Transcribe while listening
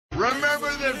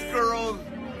remember this, girls.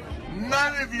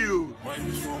 None of you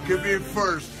can be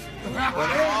first, but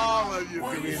all of you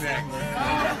can be next.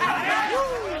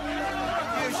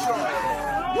 You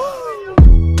sure? Woo!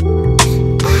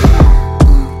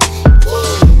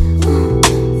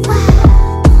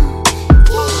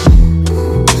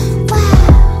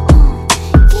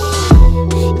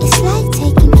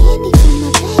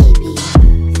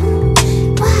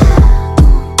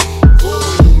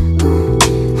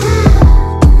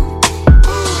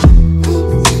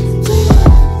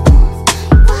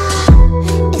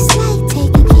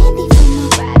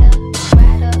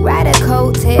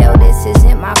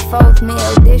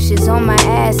 Dishes on my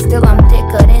ass, still I'm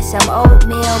thicker than some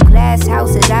oatmeal. Glass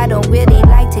houses, I don't really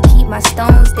like to keep my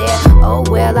stones there. Oh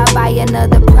well, I buy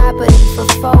another property for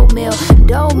 $4 mil.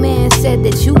 Doe man said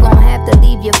that you gon' have to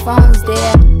leave your phones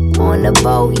there. On the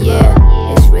boat,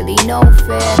 yeah, it's really no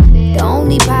fair. The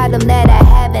only problem that I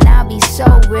have, and I'll be so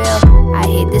real, I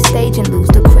hit the stage and lose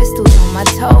the crystals on my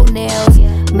toenails.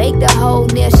 Make the whole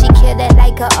nail, she kill it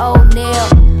like an old nail.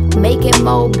 Making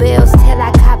mobiles till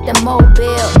I cop the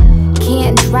mobile.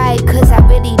 Can't drive cause I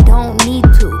really don't need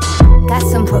to. Got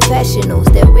some professionals,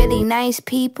 they're really nice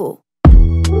people.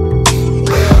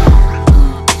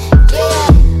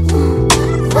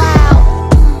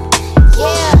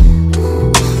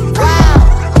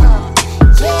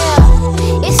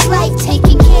 It's like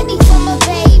taking candy from a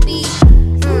baby.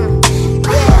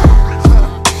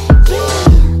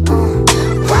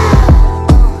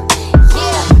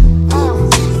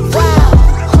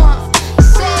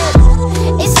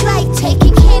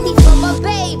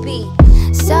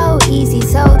 Easy,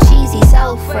 so cheesy,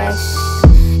 so fresh,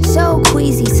 so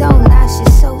queasy, so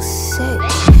nauseous, so sick.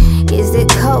 Is it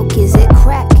coke, is it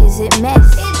crack, is it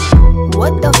meth?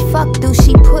 What the fuck do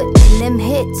she put in them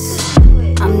hits?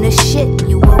 I'm the shit,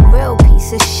 you a real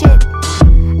piece of shit.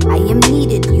 I am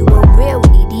needed, you a real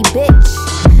needy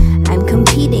bitch. I'm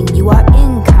competing, you are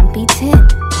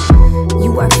incompetent.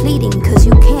 You are fleeting cause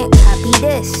you can't copy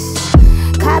this.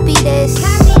 Copy this,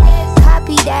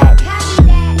 copy that.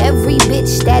 Every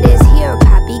bitch that is here,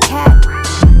 copycat.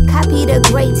 Copy the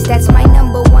greats, that's my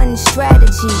 #1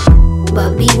 strategy.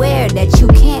 But beware that you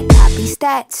can't copy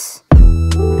stats.